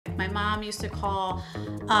my mom used to call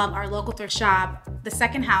our local thrift shop the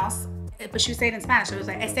second house, but she would say it in Spanish. It was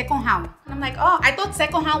like, "El second house." And I'm like, oh, I thought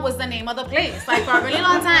second house was the name of the place. Like for a really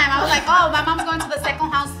long time, I was like, oh, my mom's going to the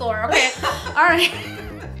second house store. Okay, all right.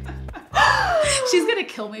 She's gonna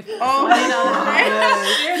kill me for this one, you know that,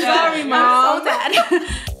 right? Sorry, Mom. I'm so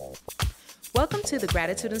sad. Welcome to the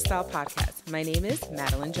Gratitude and Style podcast. My name is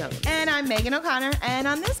Madeline Jones. And I'm Megan O'Connor. And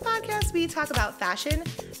on this podcast, we talk about fashion,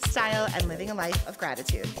 style, and living a life of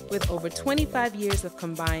gratitude. With over 25 years of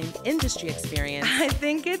combined industry experience, I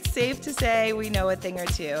think it's safe to say we know a thing or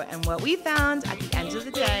two. And what we found at the end of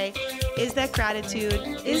the day is that gratitude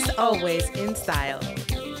is always in style.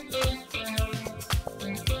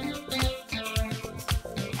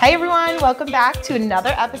 Hey everyone, welcome back to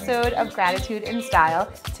another episode of Gratitude in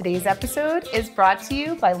Style. Today's episode is brought to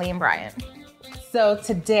you by Lee and Brian. So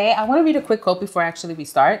today, I want to read a quick quote before we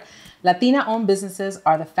start. Latina-owned businesses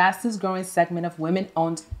are the fastest growing segment of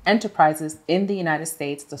women-owned enterprises in the United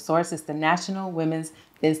States. The source is the National Women's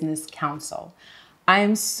Business Council. I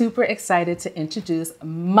am super excited to introduce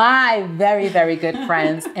my very, very good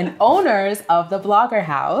friends and owners of the Blogger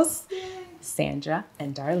House, Sandra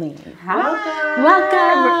and Darlene.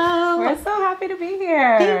 Welcome. We're so happy to be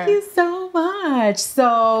here. Thank you so much.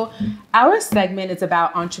 So our segment is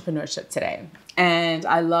about entrepreneurship today. And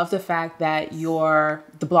I love the fact that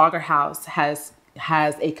the Blogger House has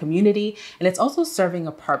a community and it's also serving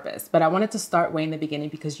a purpose. But I wanted to start way in the beginning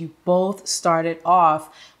because you both started off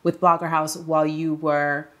with Blogger House while you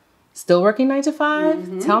were still working 9 to 5?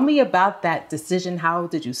 Mm-hmm. Tell me about that decision. How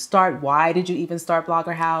did you start? Why did you even start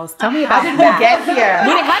Blogger House? Tell me about that. Get here.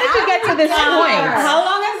 How did you get to this point? How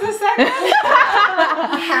long is this segment?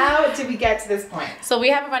 How did we get to this point? So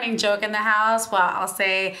we have a running joke in the house. Well, I'll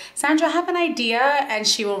say, Sandra, I have an idea, and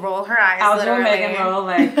she will roll her eyes. I'll do Megan roll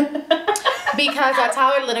like. Because that's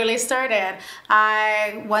how it literally started.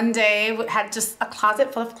 I one day had just a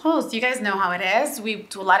closet full of clothes. You guys know how it is. We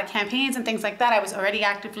do a lot of campaigns and things like that. I was already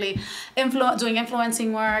actively doing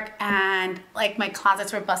influencing work, and like my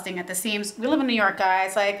closets were busting at the seams. We live in New York,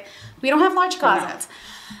 guys. Like we don't have large closets.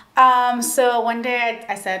 So one day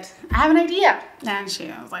I said, I have an idea. And she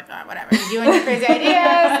was like, oh, whatever, you and your crazy ideas.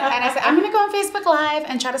 And I said, I'm going to go on Facebook Live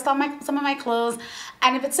and try to sell some of my clothes.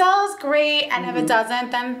 And if it sells, great. And if it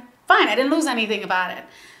doesn't, then fine. I didn't lose anything about it.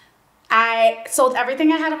 I sold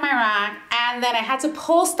everything I had in my rack. And then I had to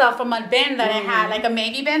pull stuff from a bin that I had, like a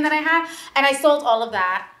Maggie bin that I had. And I sold all of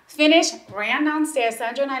that. Finished, ran downstairs.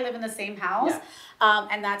 Sandra and I live in the same house. Yeah.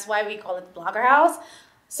 And that's why we call it the Blogger House.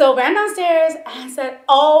 So ran downstairs and said,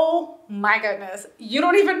 oh my goodness, you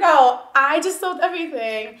don't even know. I just sold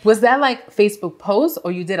everything. Was that like Facebook post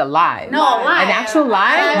or you did a live? No, live. An actual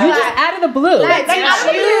live? You just out of the blue. Like out of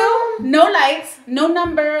the blue, no lights, no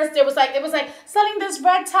numbers. It was like selling this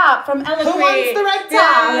red top from Ella Who wants the red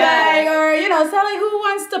top? Yeah. Or, selling who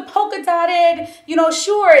wants the polka dotted,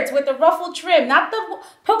 shorts with the ruffled trim. Not the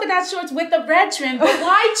polka dot shorts with the red trim, the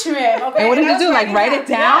white trim. Okay? And what did you do? Like write it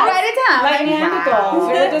down? Yeah, write it down. Like musical.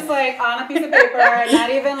 We were just like on a piece of paper, not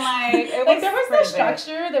even like, it was there was no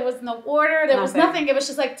structure, there was no order, there was nothing. It was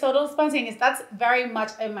just like total spontaneous. That's very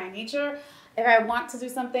much in my nature. If I want to do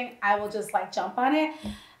something, I will just like jump on it.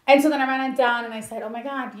 And so then I ran it down and I said, oh my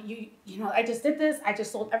God, I just did this. I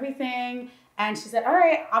just sold everything. And she said, all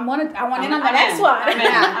right, I want in on the next one.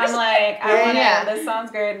 I'm like, I want it. This sounds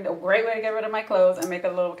great. A great way to get rid of my clothes and make a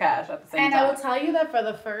little cash at the same time. And I will tell you that for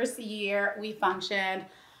the first year, we functioned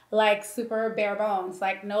like super bare bones,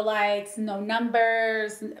 like no lights, no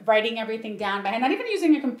numbers, writing everything down by hand, not even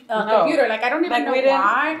using a computer. Like I don't even know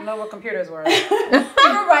why. Know what computers were. We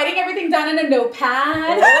were writing everything down in a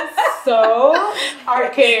notepad. So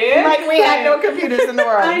archaic. Like we had no computers in the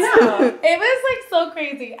world. I know. It was like so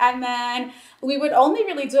crazy. And then we would only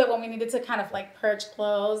really do it when we needed to kind of like purge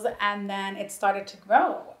clothes, and then it started to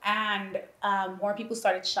grow, and more people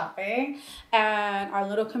started shopping, and our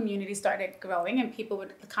little community started growing, and people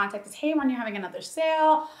would contact us, hey, when you're having another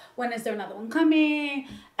sale, when is there another one coming?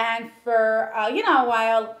 And for a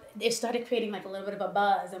while, it started creating like a little bit of a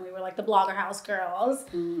buzz, and we were like the Blogger House girls.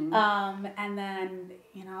 Mm-hmm. And then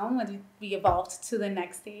we evolved to the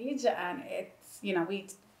next stage, and it's we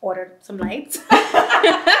ordered some lights.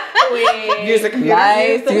 Use the computer.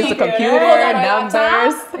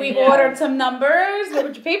 Numbers. We ordered some numbers. They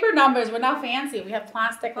were paper numbers. We're not fancy. We have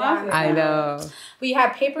plastic ones. I know. We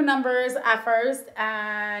had paper numbers at first,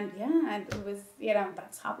 and it was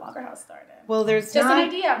that's how Blogger House started. Well, there's just an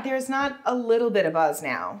idea. There's not a little bit of buzz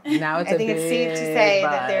now. Now it's I think it's safe to say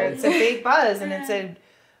that there's a big buzz, and it's a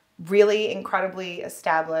really incredibly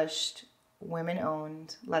established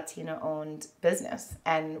women-owned, Latina-owned business.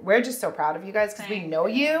 And we're just so proud of you guys because we know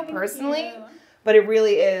you personally. but it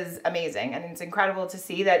really is amazing. And it's incredible to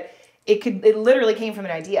see that it literally came from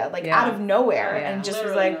an idea, like out of nowhere, and just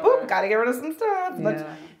literally was like, boom, gotta get rid of some stuff.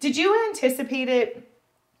 Yeah. Did you anticipate it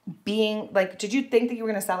being like, did you think that you were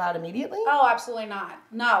going to sell out immediately? Oh, absolutely not.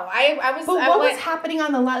 No, I was. But what was happening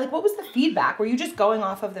on the line? Like, what was the feedback? Were you just going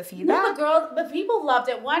off of the feedback? No, the people loved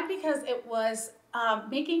it. One, because it was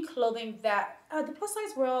making clothing that the plus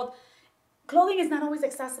size world, clothing is not always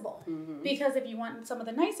accessible. Because if you want some of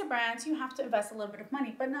the nicer brands, you have to invest a little bit of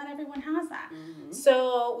money, but not everyone has that.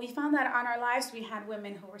 So we found that on our lives, we had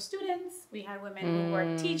women who were students, we had women who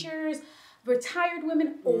were teachers, retired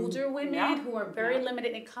women, older women who are very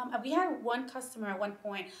limited income. We had one customer at one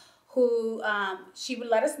point who she would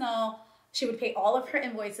let us know she would pay all of her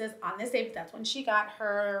invoices on this day. That's when she got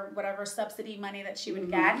her whatever subsidy money that she would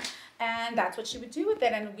get, and that's what she would do with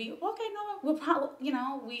it. And we'll probably,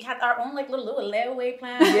 we had our own like little layaway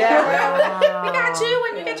plan. Yeah, we got you.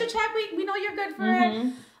 When you get your check, we know you're good for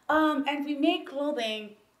it. And we made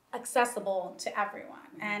clothing accessible to everyone,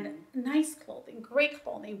 and nice clothing, great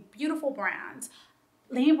clothing, beautiful brands,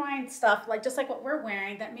 name brand stuff, like just like what we're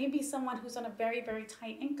wearing, that maybe someone who's on a very, very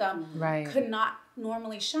tight income could not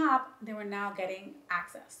normally shop. They were now getting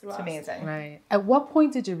access through us. It's amazing. Right. At what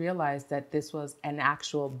point did you realize that this was an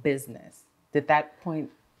actual business? Did that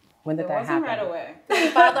point, when did that happen? It wasn't right away. We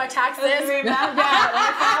filed our taxes. We filed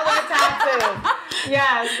our taxes.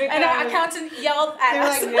 Yes, and our accountant yelled at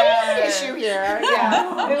us. They're like, what's the issue here?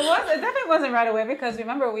 Yeah. It definitely wasn't right away, because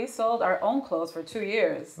remember, we sold our own clothes for 2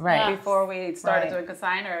 years before we started doing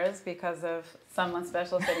consigners, because of someone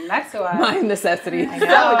special sitting next to us. My necessity. I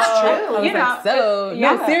know, it's true.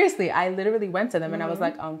 No, seriously, I literally went to them and I was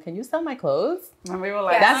like, can you sell my clothes? And we were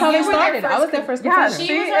like, that's how they started. I was their first consignor.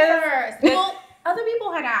 She was our first. Well, other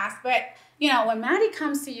people had asked, but when Maddy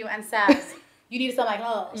comes to you and says, you need to sell my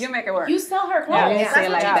clothes, you make it work. You sell her clothes. Yeah, you say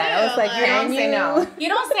it like that. I was like, you don't say no. You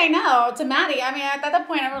don't say no to Maddy. I mean, at that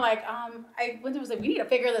point, I was like, when it was like, we need to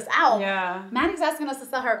figure this out. Yeah. Maddy's asking us to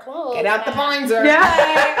sell her clothes. Get out the binder. Yeah.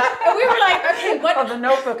 And we were like, okay, what? Oh, the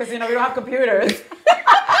notebook, because we don't have computers.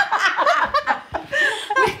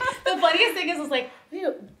 The funniest thing is like,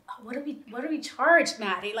 what do we charge,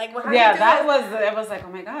 Maddy? Like, what? It was like,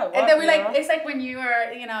 oh my god. What, and then we it's like when you are,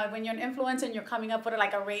 when you're an influencer and you're coming up with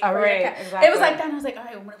like a rate. Exactly. It was like that. And I was like, all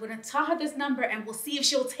right, we're gonna tell her this number and we'll see if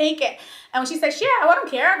she'll take it. And when she says, yeah, I don't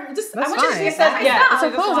care. I want you to say that. It's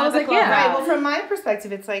a clothes. I was like, right. Well, from my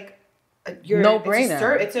perspective, it's like no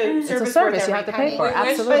brainer. It's a service you have to pay for.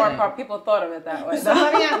 Absolutely. More people thought of it that way. So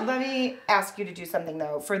let me ask you to do something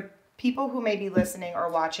though. For people who may be listening or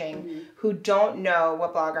watching who don't know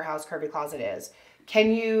what Blogger House Curvy Closet is,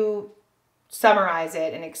 can you summarize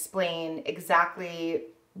it and explain exactly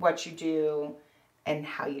what you do and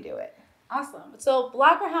how you do it? Awesome. So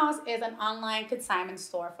Blogger House is an online consignment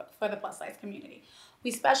store for the plus size community. We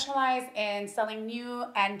specialize in selling new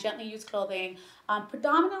and gently used clothing,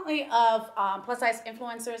 predominantly of plus size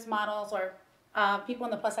influencers, models, or people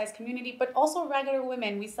in the plus size community, but also regular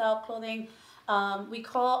women. We sell clothing. We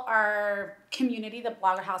call our community the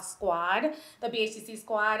Blogger House Squad, the BHCC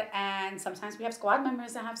Squad, and sometimes we have squad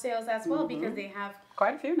members that have sales as well because they have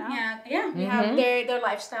quite a few now. Yeah. We have their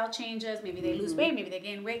lifestyle changes. Maybe they lose weight, maybe they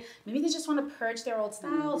gain weight, maybe they just want to purge their old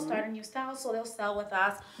style, start a new style, so they'll sell with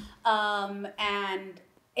us. And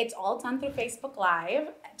it's all done through Facebook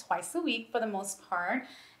Live twice a week for the most part.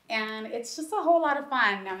 And it's just a whole lot of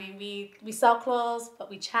fun. I mean, we sell clothes, but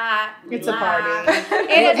we chat. It's a party.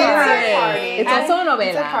 It's a party. It's also a novela.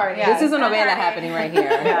 It's a party. This is a novela happening right here.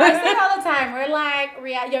 I say it all the time. We're like,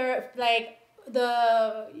 you're like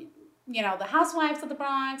the housewives of the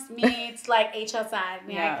Bronx meets like HSN.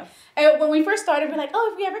 Yes. And when we first started, we're like,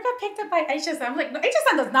 if we ever got picked up by HSN, I'm like, no,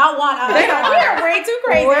 HSN does not want us. We are way too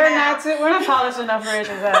crazy. We're not polished enough for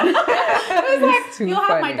HSN. It was like, you'll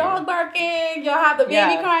have my dog barking, you'll have the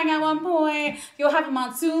baby crying at one point, you'll have a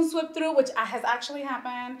monsoon sweep through, which has actually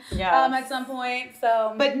happened at some point.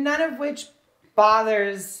 So, but none of which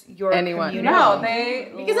bothers your community. No,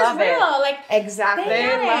 because it's real. Like exactly, they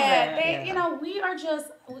love it. We are just.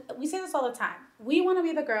 We say this all the time. We want to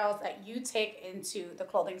be the girls that you take into the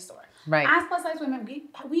clothing store. Right. As plus size women,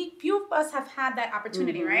 we few of us have had that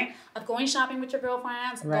opportunity, right? Of going shopping with your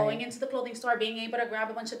girlfriends, going into the clothing store, being able to grab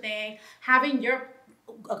a bunch of things, having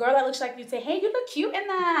a girl that looks like you say, "Hey, you look cute in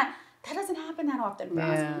that." That doesn't happen that often for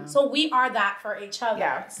us. So we are that for each other.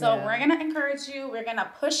 Yeah. So we're going to encourage you. We're going to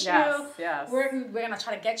push you. Yes. We're going to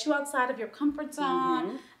try to get you outside of your comfort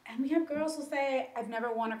zone. And we have girls who say, I've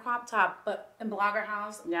never worn a crop top, but in Blogger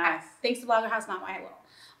House, yes. thanks to Blogger House, now I will.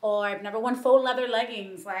 Or I've never worn faux leather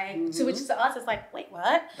leggings, like, which to us, it's like, wait,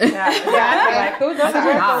 what? Yeah, like, who doesn't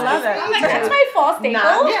wear faux leather? I'm like, that's my fall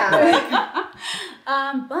staple. Yeah.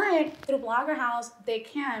 But through Blogger House, they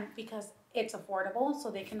can, because it's affordable, so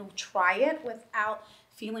they can try it without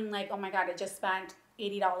feeling like, oh my God, I just spent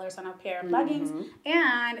 $80 on a pair of leggings.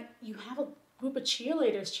 And you have a group of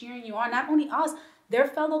cheerleaders cheering you on, not only us, their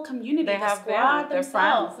fellow community, they have squad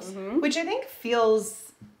themselves. Which I think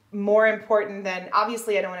feels more important than,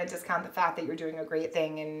 obviously I don't want to discount the fact that you're doing a great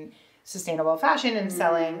thing in sustainable fashion and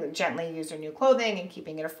selling gently used or new clothing and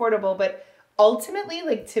keeping it affordable. But ultimately,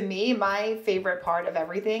 like, to me, my favorite part of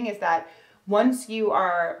everything is that once you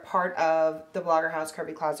are part of the Blogger House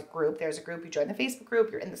Curvy Closet group, there's a group, you join the Facebook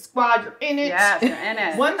group, you're in the squad, you're in it. Yes, you're in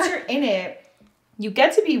it. Once you're in it, you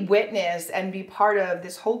get to be witness and be part of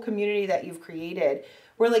this whole community that you've created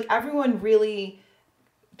where, like, everyone really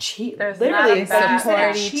literally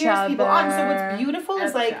support cheers each other. people on. So what's beautiful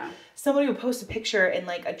is, like, somebody will post a picture in,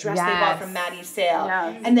 like, a dress they bought from Maddy's sale.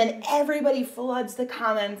 Yes. And then everybody floods the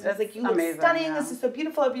comments. It's like, you look stunning. This is so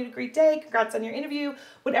beautiful. I hope you had a great day. Congrats on your interview.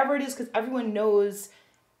 Whatever it is, because everyone knows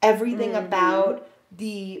everything about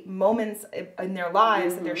the moments in their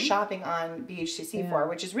lives that they're shopping on BHCC for,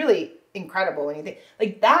 which is really incredible when you think.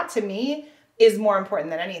 Like, that to me is more important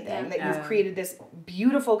than anything. That you've created this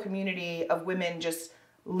beautiful community of women just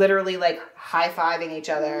literally, like, high-fiving each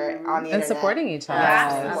other on the internet. And supporting each other.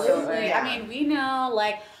 Absolutely. Yeah. I mean, we know,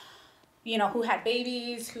 like, you know, who had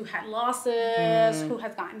babies, who had losses, who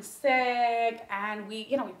has gotten sick, and we,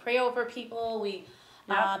 you know, we pray over people, we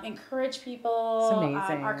encourage people. It's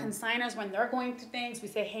amazing. Our consigners, when they're going through things, we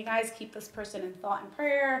say, hey guys, keep this person in thought and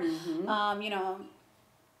prayer. You know,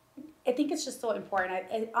 I think it's just so important.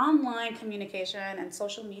 Online communication and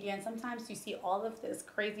social media, and sometimes you see all of this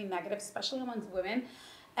crazy negative, especially amongst women.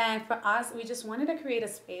 And for us, we just wanted to create a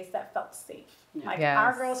space that felt safe. Like,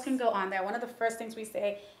 our girls can go on there. One of the first things we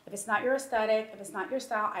say, if it's not your aesthetic, if it's not your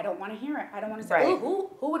style, I don't want to hear it. I don't want to say, oh,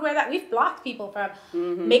 who would wear that? We've blocked people from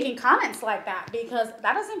making comments like that because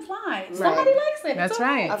that doesn't fly. Somebody likes it. That's okay.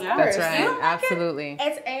 right. Of That's course. right. You don't like Absolutely.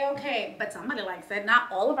 It's A-okay, but somebody likes it. Not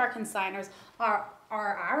all of our consigners are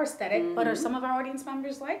our aesthetic, but some of our audience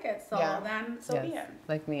members like it. So then, be it.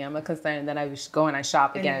 Like me, I'm a consignor, then I go and I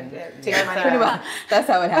shop again. Take your money Pretty out. much. That's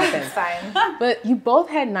how it happens. Fine. But you both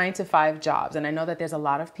had 9-to-5 jobs, and I know that there's a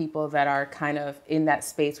lot of people that are kind of in that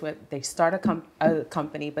space where they start a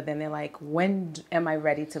company, but then they're like, when am I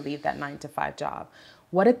ready to leave that 9-to-5 job?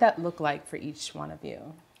 What did that look like for each one of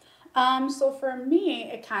you? So for me,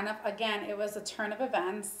 it kind of, again, it was a turn of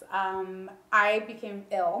events. I became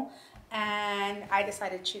ill, and I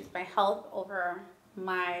decided to choose my health over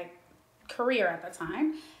my career at the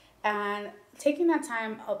time. And taking that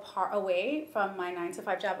time away from my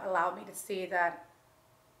 9-to-5 job allowed me to see that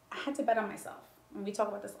I had to bet on myself. And we talk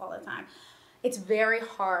about this all the time. It's very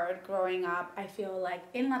hard growing up, I feel like,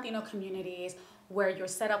 in Latino communities where you're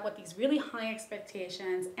set up with these really high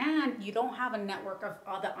expectations and you don't have a network of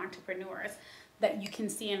other entrepreneurs that you can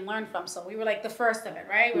see and learn from. So we were like the first of it,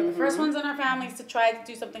 right? We're the first ones in our families to try to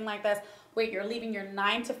do something like this. Wait, you're leaving your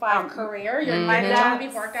 9-to-5 career? Your my dad job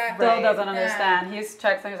you've worked at? Still doesn't understand. He's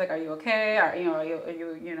checks and he's like, "Are you okay? Are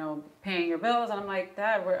you paying your bills?" And I'm like,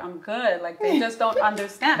 "Dad, I'm good." Like, they just don't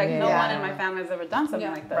understand. Like, no one in my family has ever done something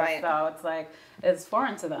like this. Right. So it's like, it's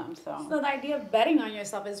foreign to them. So the idea of betting on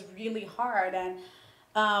yourself is really hard. And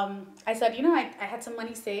I said, I had some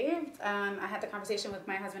money saved. I had the conversation with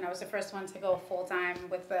my husband. I was the first one to go full time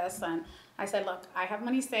with this. And I said, look, I have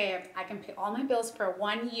money saved. I can pay all my bills for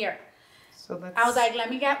 1 year. So I was like, let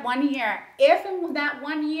me get 1 year. If in that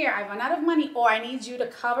 1 year I run out of money or I need you to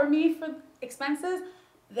cover me for expenses,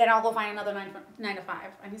 then I'll go find another 9 to 5.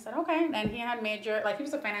 And he said, okay. And he had he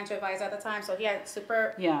was a financial advisor at the time, so he had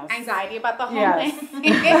super anxiety about the whole thing.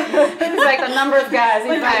 He's like the numbers guys.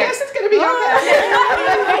 He's I guess it's going to be okay.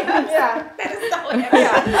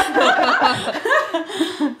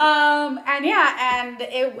 And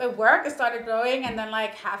it worked. It started growing, and then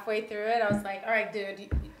like halfway through it, I was like, all right, dude,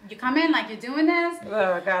 you come in, like, you're doing this.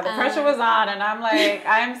 Oh God, the pressure was on, and I'm like,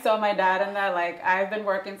 I'm so my dad in that. Like, I've been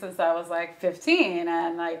working since I was like 15,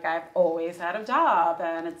 and like I've always had a job,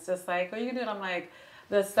 and it's just like, what are you doing? I'm like,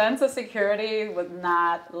 the sense of security would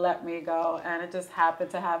not let me go, and it just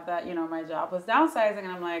happened to have that. My job was downsizing,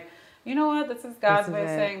 and I'm like, you know what? This is God's way of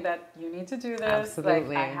saying that you need to do this.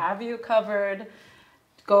 Absolutely. Like, I have you covered.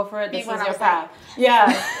 go for it. This Meanwhile, is I your was like, path.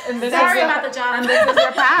 Yeah. And this Sorry is about the job. And this is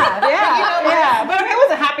your path. Yeah. Yeah. But I mean, I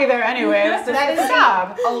wasn't happy there anyway. It was just That the is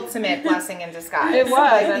job. the ultimate blessing in disguise. It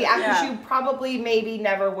was. Like the actress Yeah. you probably maybe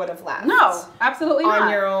never would have left. No, absolutely not. On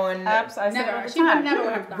your own. I said it all Never. the She would time. never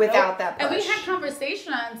would have done Without it. that And we push. had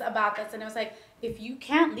conversations about this, and it was like, if you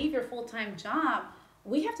can't leave your full-time job,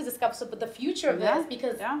 we have to discuss the future of Yeah. this,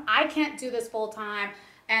 because Yeah. I can't do this full-time.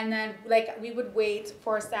 And then, like, we would wait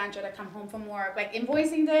for Sandra to come home from work. Like,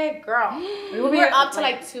 invoicing day, girl, we were up to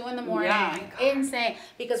like 2 in the morning. Yeah. Insane.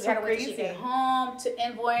 Because we So had to wait till she crazy. get home to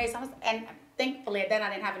invoice. And thankfully, then I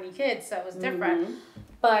didn't have any kids, so it was different.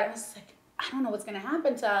 But I was like, I don't know what's going to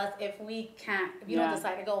happen to us if we can't, if you don't Yeah.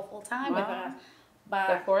 decide to go full-time with Wow. us. The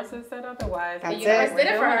But forces said otherwise. That's the universe it. did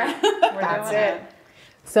it for We're her. doing it. We're That's doing it.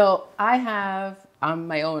 So I'm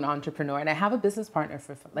my own entrepreneur, and I have a business partner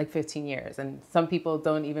for like 15 years. And some people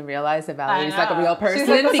don't even realize that Valerie is like a know. real She's person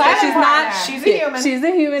like the because silent she's not. partner. She's a human. She's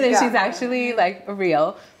a human, and Yeah. she's actually like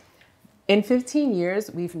real. In 15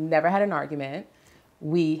 years, we've never had an argument.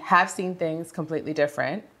 We have seen things completely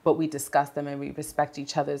different, but we discuss them and we respect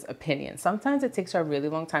each other's opinions. Sometimes it takes her a really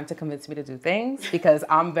long time to convince me to do things because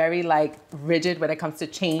I'm very like rigid when it comes to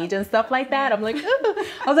change and stuff like that. I'm like, "Ugh."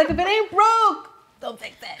 I was like, if it ain't broke, don't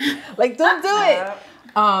fix it. Like, don't do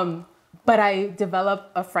it. But I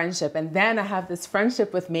developed a friendship, and then I have this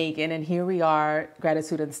friendship with Meaghan, and here we are,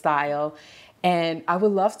 Gratitude and Style. And I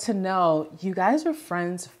would love to know, you guys were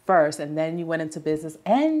friends first, and then you went into business,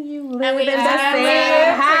 and you live we in the lived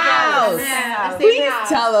same house. Yeah, Please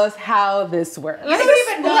tell us how this works. I don't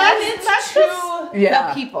even know. Let's to Yeah.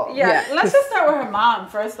 the people. Yeah, Yeah. let's just start with her mom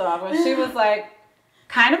first off. When she was like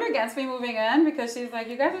kind of against me moving in because she's like,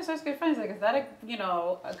 you guys are such good friends. Like, is that a good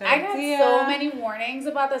I got idea? so many warnings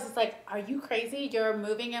about this. It's like, are you crazy? You're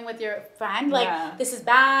moving in with your friend. Like, Yeah. this is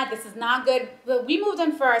bad. This is not good. But we moved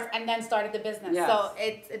in first and then started the business. Yes. So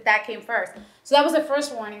that came first. So that was the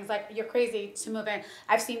first warning. It's like, you're crazy to move in.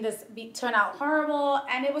 I've seen this turn out horrible.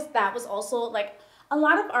 And that was also like, a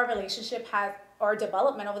lot of our relationship our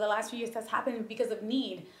development over the last few years has happened because of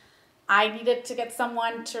need. I needed to get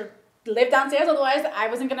someone to live downstairs, otherwise I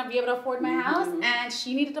wasn't gonna be able to afford my house, and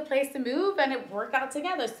she needed a place to move, and it worked out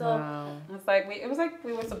together. So It's like it was like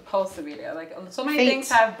we were supposed to be there. Like so many Fate. things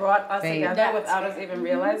have brought us Fate. together That's without us fate. even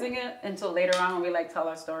realizing it until later on when we like tell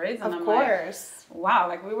our stories. And Of I'm course. like, wow,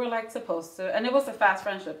 like we were like supposed to, and it was a fast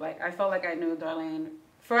friendship. Like I felt like I knew Darlene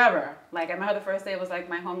forever. Like I met her the first day. It was like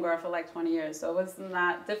my homegirl for like 20 years. So it was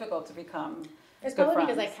not difficult to become. it's good probably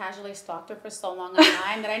because I friends. casually stalked her for so long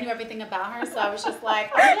online that I knew everything about her. So I was just like,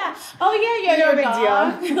 oh yeah, You're your a big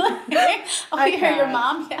dog. oh yeah, your can't.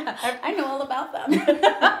 mom. Yeah, I know all about them.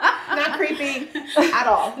 Not creepy at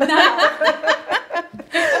all.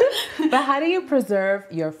 But how do you preserve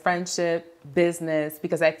your friendship, business?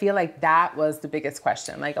 Because I feel like that was the biggest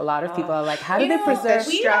question. Like a lot of people are like, how do You they know, The preserve?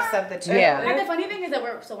 stress of the two. Yeah. And the funny thing is that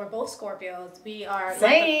we're both Scorpios. We are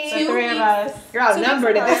Same. like, The three of us. You're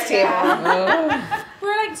outnumbered at this table.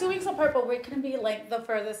 We're like 2 weeks apart, but we couldn't be like the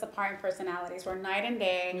furthest apart in personalities. We're night and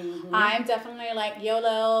day. I'm definitely like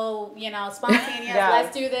YOLO, spontaneous. Yes.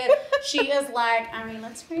 Let's do this. She is like, I mean,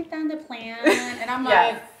 let's write down the plan. And I'm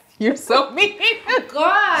Yes. like, You're so mean.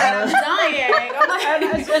 God, I'm dying. I'm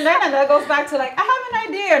like, And then that goes back to like, I have an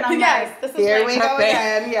idea. And I'm yes, like, this is Here like, we go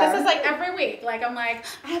again. Yeah. This is like every week. Like, I'm like,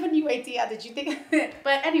 I have a new idea. Did you think?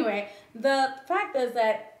 But anyway, the fact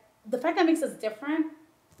that makes us different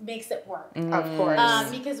makes it work. Of course.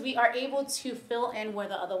 Because we are able to fill in where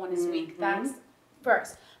the other one is weak. That's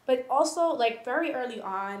first. But also, like, very early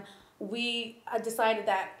on, we decided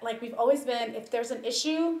that, like, we've always been, if there's an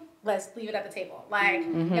issue, let's leave it at the table. Like,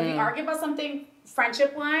 if we argue about something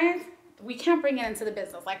friendship-wise, we can't bring it into the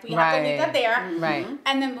business. Like, we have to leave that there Right.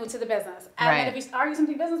 and then move to the business. And Right. then if we argue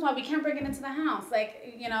something business-wise, we can't bring it into the house. Like,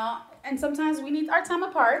 and sometimes we need our time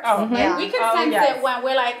apart. Oh, And yeah. we can Oh, sense yes. it when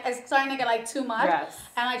we're like, it's starting to get like too much. Yes.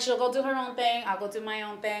 And like, she'll go do her own thing, I'll go do my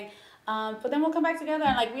own thing. But then we'll come back together,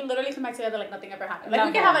 and like, we literally come back together like nothing ever happened. Like,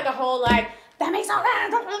 we can have like a whole like, that makes no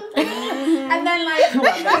sense. And then like,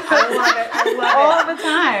 I love all the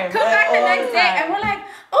time. come back the All next day, time. and we're like,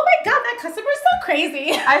 oh my God, that customer's so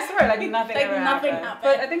crazy. I swear, like nothing Like, ever nothing happened. happened.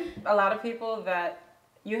 But I think a lot of people that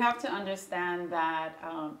you have to understand that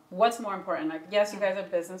what's more important. Like, yes, you guys are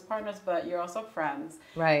business partners, but you're also friends.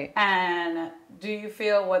 Right. And do you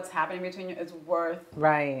feel what's happening between you is worth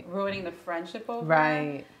Right. ruining the friendship over?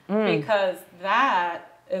 Right. Because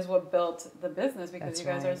that is what built the business. Because That's you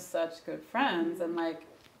guys right. are such good friends, and like,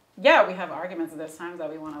 yeah, we have arguments. And there's times that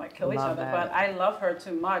we want to like kill each Love other. that. But I love her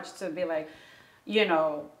too much to be like,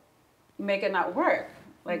 make it not work.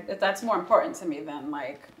 Like that's more important to me than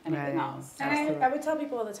like anything Right. else. And I would tell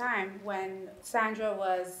people all the time when Sandra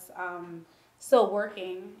was still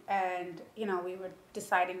working and, you know, we were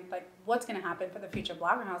deciding like what's going to happen for the future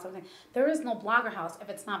Blogger House. I was like, there is no Blogger House if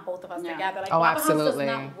it's not both of us together. Like Blogger House does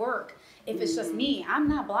not work if it's just me. I'm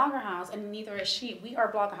not Blogger House and neither is she. We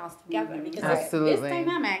are Blogger House together because it's this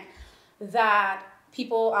dynamic that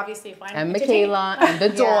people obviously find and Michaela and the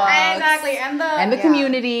dog, exactly, and the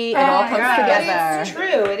community, it all comes together. It's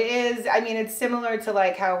true. It is. I mean, it's similar to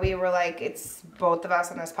like how we were like, it's both of us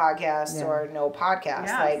on this podcast or no podcast.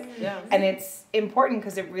 And it's important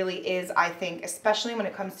because it really is. I think, especially when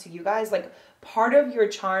it comes to you guys, like part of your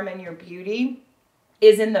charm and your beauty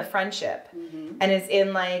is in the friendship, and is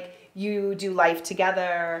in like you do life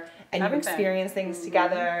together and you experience things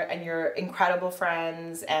together, and you're incredible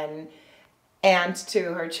friends and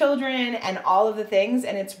to her children and all of the things,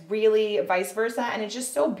 and it's really vice versa, and it's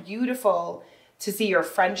just so beautiful to see your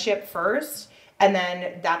friendship first, and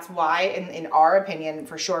then that's why in our opinion,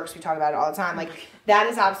 for sure, because we talk about it all the time, like that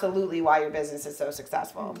is absolutely why your business is so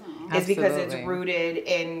successful, is because it's rooted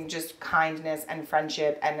in just kindness and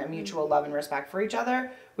friendship and a mutual love and respect for each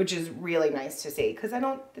other, which is really nice to see, because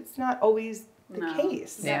it's not always the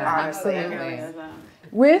case, honestly. Absolutely.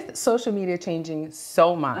 With social media changing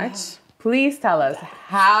so much, please tell us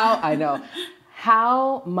how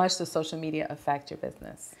much does social media affect your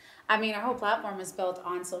business? I mean, our whole platform is built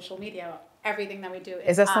on social media. Everything that we do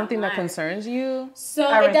is that something that concerns you? So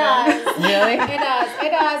it does. Really?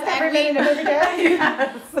 It does. Every minute of every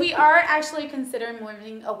day. We are actually considering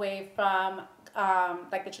moving away from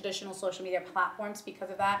like the traditional social media platforms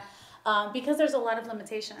because of that. Because there's a lot of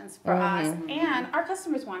limitations for us, and our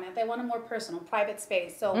customers want it. They want a more personal, private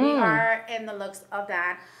space. So we are in the looks of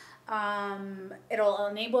that. It'll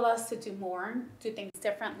enable us to do more, do things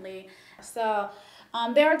differently. So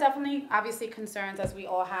there are definitely, obviously, concerns as we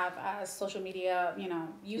all have as social media,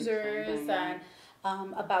 users and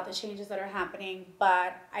about the changes that are happening.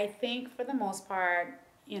 But I think for the most part,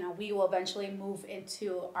 we will eventually move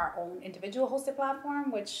into our own individual hosted platform,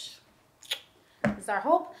 which is our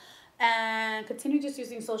hope. And continue just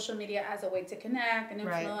using social media as a way to connect and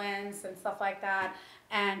influence and stuff like that,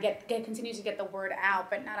 and continue to get the word out,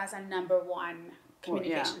 but not as a number one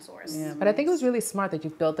communication source. Yeah, but I think it was really smart that you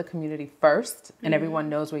built the community first, and everyone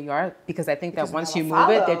knows where you are, because I think that once you move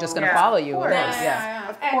it, they're just going to follow you.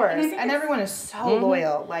 Of course. And everyone is so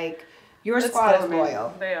loyal. Like your squad is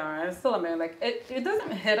loyal. They are. It's still amazing. Like it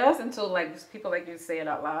doesn't hit us until like people like you say it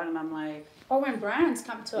out loud, and I'm like, or when brands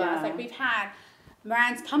come to us, like we've had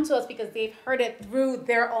brands come to us because they've heard it through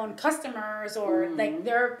their own customers, or like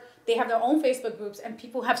they have their own Facebook groups, and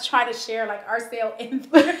people have tried to share like our sale in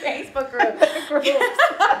their Facebook groups.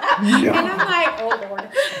 And I'm like, oh Lord.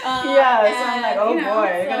 So I'm like, oh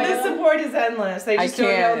boy. So the support is endless. They just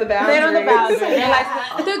don't know the boundaries. They don't know the boundaries. They're like,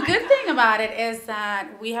 the good thing about it is that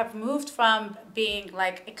we have moved from being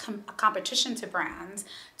like a competition to brands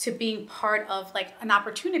to being part of like an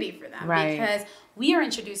opportunity for them, because we are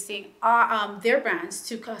introducing our, their brands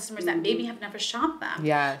to customers that maybe have never shopped them.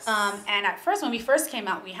 Yes. And at first, when we first came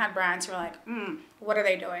out, we had brands who were like, what are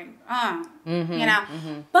they doing?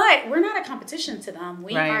 But we're not a competition to them.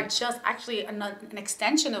 We are just actually an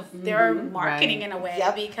extension of their marketing in a way,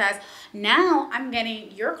 because now I'm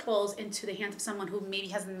getting your clothes into the hands of someone who maybe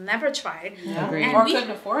has never tried. or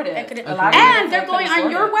couldn't afford it. And they're going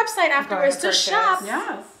on your website afterwards to shop.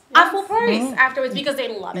 At full price afterwards because they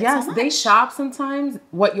love it so much. They shop sometimes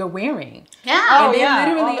what you're wearing. Yeah. And they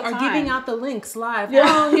literally are giving out the links live.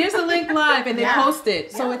 Oh, here's the link live, and they post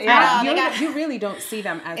it. So it's you really don't see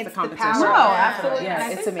them as the competition. No, absolutely. Yeah,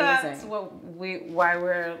 it's amazing. That's why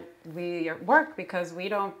we work, because we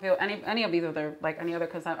don't feel any of these other any other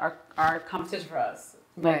are competition for us.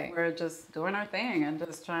 Like we're just doing our thing and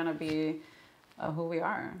just trying to be who we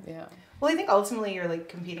are. Yeah. Well, I think ultimately you're like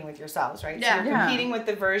competing with yourselves, right? Yeah. So you're competing with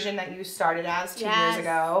the version that you started as 2 years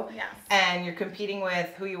ago. Yes. And you're competing with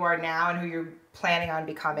who you are now and who you're planning on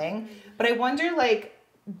becoming. But I wonder, like,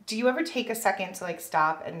 do you ever take a second to like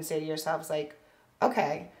stop and say to yourselves, like,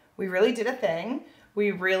 okay, we really did a thing.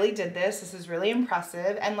 We really did this. This is really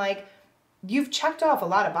impressive. And like, you've checked off a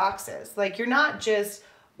lot of boxes. Like, you're not just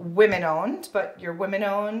women-owned, but you're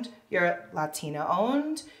women-owned, you're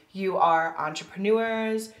Latina-owned, you are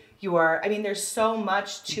entrepreneurs, you are, I mean, there's so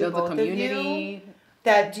much to both of you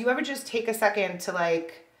that, do you ever just take a second to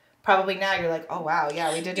like, probably now you're like, oh wow,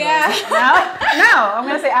 yeah, we did do this. No, I'm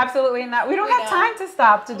going to say absolutely not. We don't have time to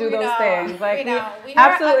stop to do those things. Like, we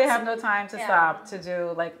absolutely have no time to stop to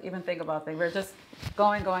do, like, even think about things. We're just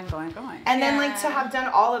going. And then like to have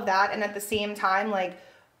done all of that, and at the same time, like,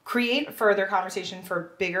 create further conversation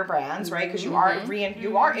for bigger brands, right? Because you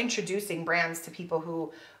are introducing brands to people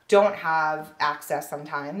who don't have access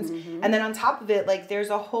sometimes. And then on top of it, like there's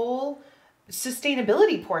a whole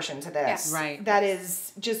sustainability portion to this that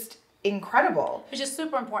is just incredible. Which is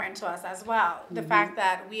super important to us as well. The fact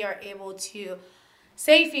that we are able to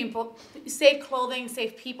save people, save clothing,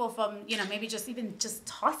 save people from, you know, maybe just even just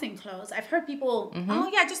tossing clothes. I've heard people, oh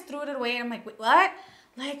yeah, I just threw it away. And I'm like, wait, what?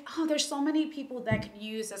 Like, oh, there's so many people that could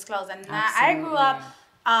use this clothes. And I grew up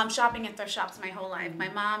shopping in thrift shops my whole life. My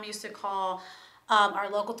mom used to call our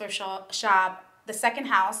local thrift shop the second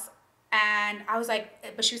house. And I was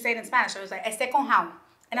like, but she would say it in Spanish. So I was like, este conjao.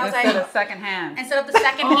 And I was instead like, of second hand. Instead of the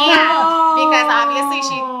second hand, because obviously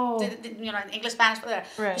she did, you know, English, Spanish, whatever.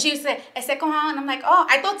 Right. She would say, second hand, and I'm like, oh,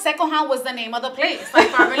 I thought second hand was the name of the place. Like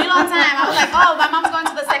for a really long time, I was like, oh, my mom's going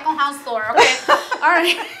to the second hand store. Okay, all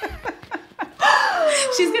right.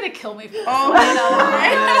 She's gonna kill me for this. Oh my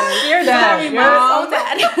God. You're dead. You're so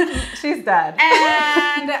dead. She's dead.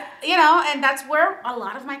 And you know, and that's where a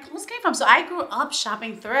lot of my clothes came from. So I grew up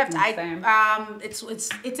shopping thrift. Same.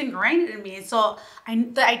 It's ingrained in me. So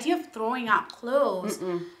the idea of throwing out clothes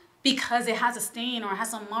because it has a stain or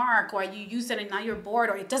has a mark or you use it and now you're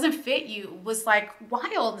bored or it doesn't fit you was like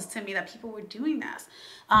wild to me that people were doing this.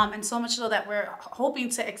 And so much so that we're hoping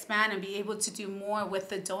to expand and be able to do more with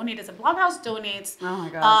the donators. The Blogger House donates Oh my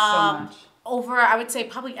God, so much. over, I would say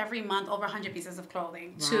probably every month, over 100 pieces of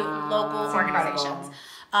clothing to local organizations.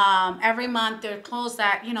 Every month there are clothes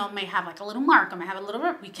that, you know, may have like a little mark or may have a little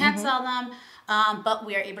rip. We can't sell them, but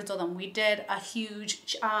we are able to sell them. We did a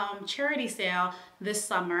huge charity sale this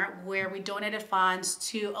summer where we donated funds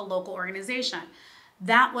to a local organization.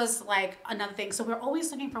 That was like another thing. So we're always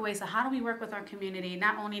looking for ways of how do we work with our community,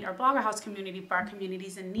 not only our Blogger House community, but our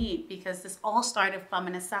communities in need, because this all started from a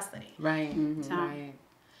necessity. Right. So, Right.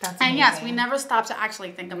 That's and amazing. yes, we never stop to actually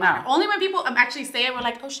think about it. Only when people actually say it, we're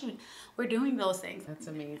like, oh shoot, we're doing those things. That's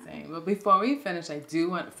amazing. Well, before we finish, I do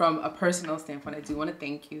want, from a personal standpoint, I do want to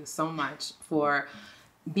thank you so much for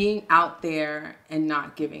being out there and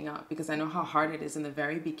not giving up, because I know how hard it is in the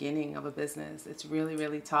very beginning of a business. It's really,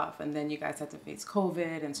 really tough. And then you guys had to face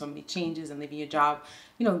COVID and so many changes and leaving your job.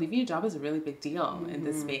 You know, leaving your job is a really big deal in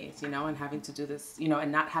this space, you know, and having to do this, you know,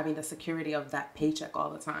 and not having the security of that paycheck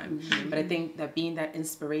all the time. But I think that being that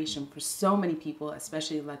inspiration for so many people,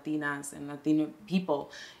 especially Latinas and Latino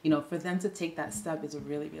people, you know, for them to take that step is a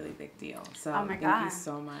really, really big deal. So Oh my thank God. you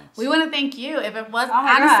so much. We want to thank you. If it was Oh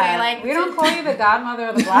my honestly God. like We don't call you the godmother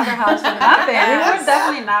of the Blogger House for nothing. We would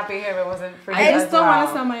definitely not be here if it wasn't for you. I just as don't well. want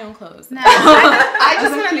to sell my own clothes. No. I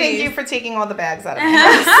just want to thank Please. you for taking all the bags out of my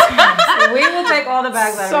house. We will take all the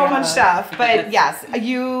bags out of So your much house. stuff. But yes,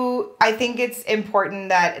 I think it's important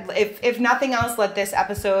that if nothing else, let this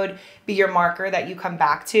episode be your marker that you come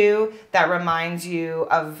back to, that reminds you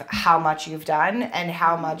of how much you've done and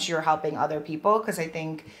how much you're helping other people. Because I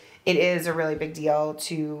think it is a really big deal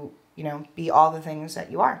to, you know, be all the things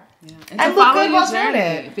that you are. Yeah. And to look follow good your while doing journey,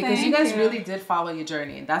 it. because Thank you guys you. really did follow your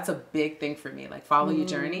journey, and that's a big thing for me. Like follow your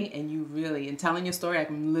journey, and you really, in telling your story,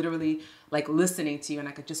 I'm literally like listening to you, and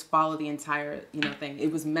I could just follow the entire, you know, thing.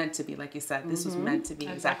 It was meant to be, like you said. This was meant to be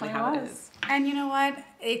exactly how it is. And you know what?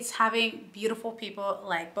 It's having beautiful people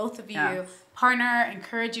like both of you Yes. partner,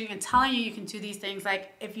 encouraging, and telling you can do these things.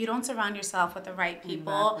 Like if you don't surround yourself with the right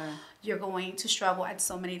people, Exactly. you're going to struggle at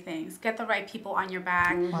so many things. Get the right people on your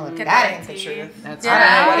back. Well, if Get that the ain't the team. truth, That's I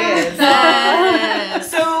don't know what right. is.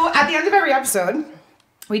 So at the end of every episode,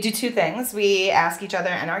 we do two things. We ask each other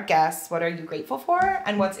and our guests, what are you grateful for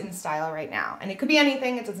and what's in style right now? And it could be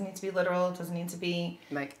anything. It doesn't need to be literal. It doesn't need to be,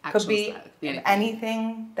 Like actual could be style. Yeah.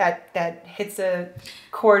 anything that hits a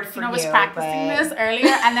chord for You know, I you. was practicing but this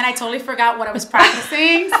earlier, and then I totally forgot what I was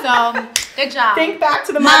practicing. So good job. Think back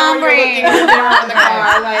to the Mom moment where you're looking in the mirror in the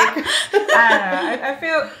car, like. I don't know. I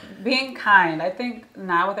feel being kind. I think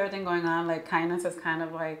now with everything going on, like kindness is kind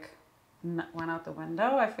of like went out the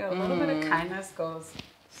window. I feel a little bit of kindness goes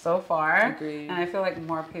so far. Agreed. And I feel like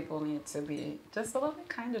more people need to be just a little bit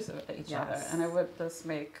kinder to each other. Yes. And it would just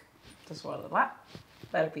make this world a lot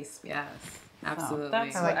better piece. Yes, So absolutely.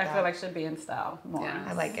 that's I what like I that. feel like should be in style more. Yeah.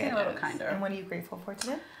 I like Be it. a little kinder. And what are you grateful for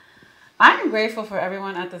today? I'm grateful for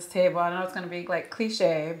everyone at this table. I know it's going to be like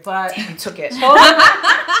cliche, but You took it.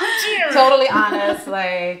 totally honest.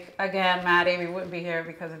 Like, again, Maddy, we wouldn't be here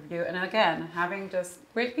because of you. And again, having just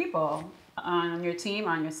great people on your team,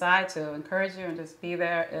 on your side to encourage you and just be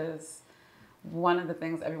there is one of the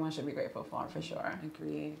things everyone should be grateful for sure.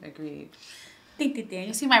 Agreed. Ding, ding, ding.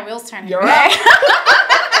 You see my wheels turning. You're right?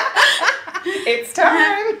 It's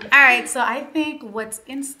time. All right, so I think what's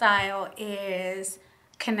in style is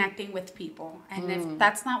connecting with people. And if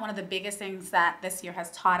that's not one of the biggest things that this year has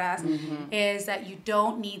taught us, is that you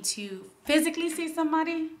don't need to physically see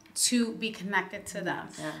somebody to be connected to them.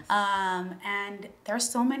 Yes. And there's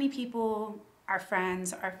so many people, our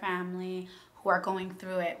friends, our family, who are going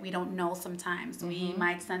through it. We don't know sometimes. We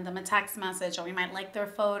might send them a text message, or we might like their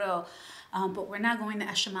photo, but we're not going the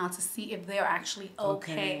extra mile to see if they're actually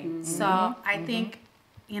okay. So I think,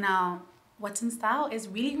 you know, what's in style is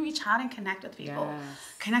really reach out and connect with people.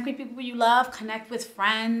 Yes. Connect with people you love, connect with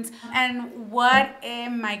friends. And what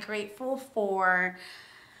am I grateful for?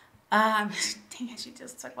 Dang it, she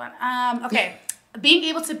just took one. Okay. Being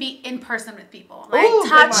able to be in person with people, like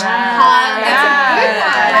touch, hug,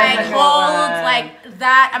 like hold, like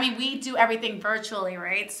that. I mean, we do everything virtually,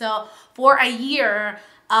 right? So for a year,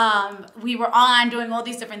 we were on doing all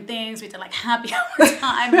these different things. We did like happy hour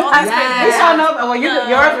time. All these You saw no. Well,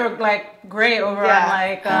 yours were like great over on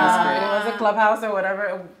like what was it, Clubhouse or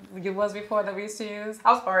whatever it was before that we used to use.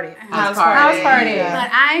 House party. House party. Yeah.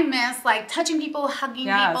 But I miss like touching people, hugging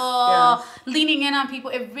people, leaning in on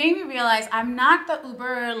people. It made me realize I'm not the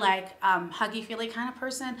uber like huggy feely kind of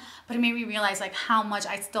person, but it made me realize like how much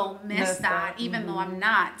I still miss that, even though I'm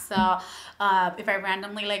not. So if I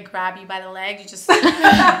randomly like grab you by the leg, you just act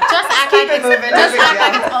like it's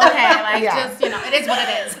okay. Like just, you know, it is what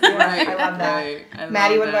it is. Right. I love that. Right.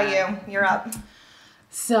 Maddie, what about you? You're up.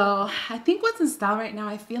 So I think what's in style right now,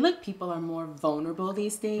 I feel like people are more vulnerable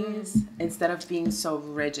these days instead of being so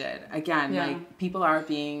rigid. Again, like people are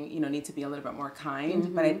being, you know, need to be a little bit more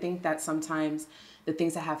kind. But I think that sometimes the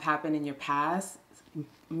things that have happened in your past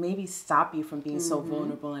maybe stop you from being so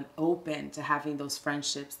vulnerable and open to having those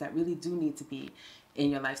friendships that really do need to be in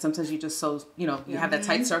your life. Sometimes you just so, you know, you have that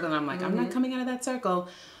tight circle and I'm like, I'm not coming out of that circle.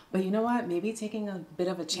 But you know what? Maybe taking a bit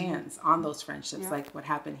of a chance on those friendships, like what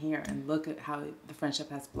happened here, and look at how the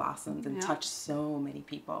friendship has blossomed and touched so many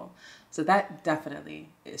people. So that definitely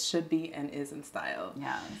it should be and is in style.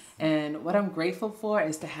 Yes. And what I'm grateful for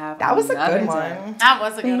is to have That was a another good day. one. That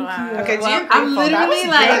was a good one. Thank you. Okay, Well, do you I'm grateful? That literally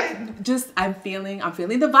was like just I'm feeling the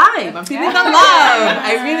vibe. I'm feeling the love.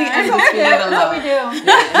 I really am just feeling the love. That's what we do.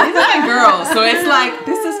 Yeah, these are my girls, so it's like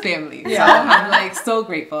this is family. So I'm like so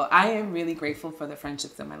grateful. I am really grateful for the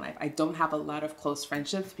friendships in my life. I don't have a lot of close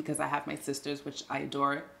friendships because I have my sisters, which I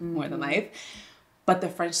adore more than life. But the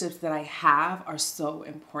friendships that I have are so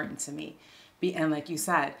important to me. And like you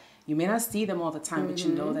said, you may not see them all the time, but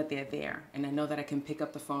you know that they're there. And I know that I can pick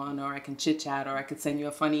up the phone, or I can chit chat, or I could send you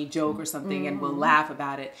a funny joke or something and we'll laugh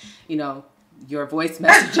about it. You know, your voice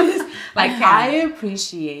messages. Like I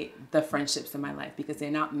appreciate the friendships in my life because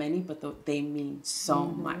they're not many, but they mean so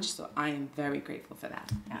much. So I am very grateful for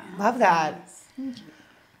that. Love that.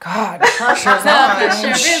 God, pressure's on.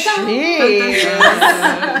 Jeez.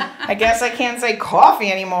 I guess I can't say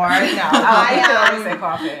coffee anymore. No, I say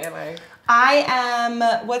coffee. Like I am.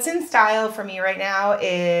 What's in style for me right now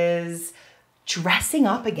is dressing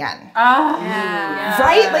up again.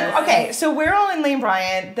 Right? Like, okay, so we're all in Lane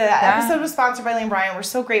Bryant. The episode was sponsored by Lane Bryant. We're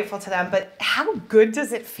so grateful to them. But how good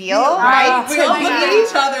does it feel, right? We all look at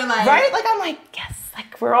each other like, right? Like I'm like, yes.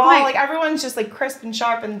 Like we're all like everyone's just like crisp and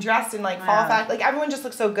sharp and dressed in like fall fashion. Like everyone just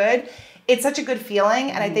looks so good. It's such a good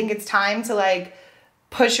feeling, and I think it's time to like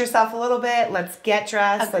push yourself a little bit. Let's get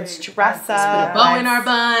dressed. Let's dress up. put a bow in our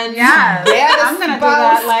bun. yeah, I'm gonna do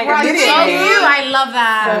that. Like I love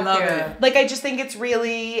that. I love it. Like I just think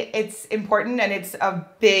it's important, and it's a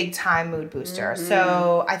big time mood booster.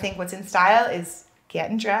 So I think what's in style is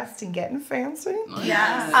getting dressed and getting fancy.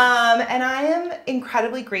 Yes. And I am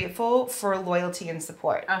incredibly grateful for loyalty and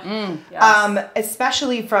support. yes.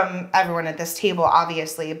 Especially from everyone at this table,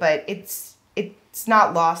 obviously, but it's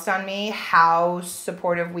not lost on me how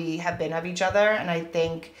supportive we have been of each other. And I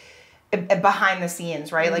think behind the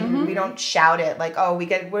scenes, right? Like we don't shout it like, oh, we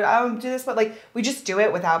do this, but like we just do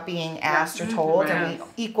it without being asked or told. And we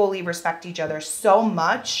equally respect each other so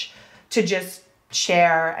much to just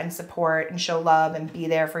share and support and show love and be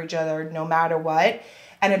there for each other no matter what.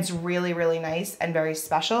 And it's really, really nice and very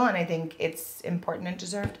special. And I think it's important and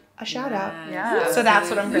deserved a shout out. Yeah. So that's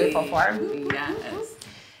what I'm grateful for. Yes.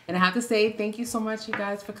 And I have to say thank you so much, you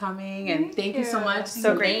guys, for coming. And thank you so much.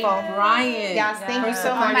 So grateful. Brian. Yes, thank you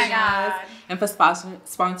so much. Oh my God. And for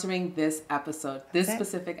sponsoring this episode. This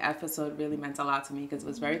specific episode really meant a lot to me because it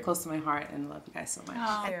was very close to my heart, and I love you guys so much.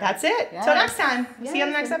 That's it. Yes. Till next time. See you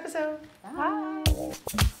on the next episode. Bye.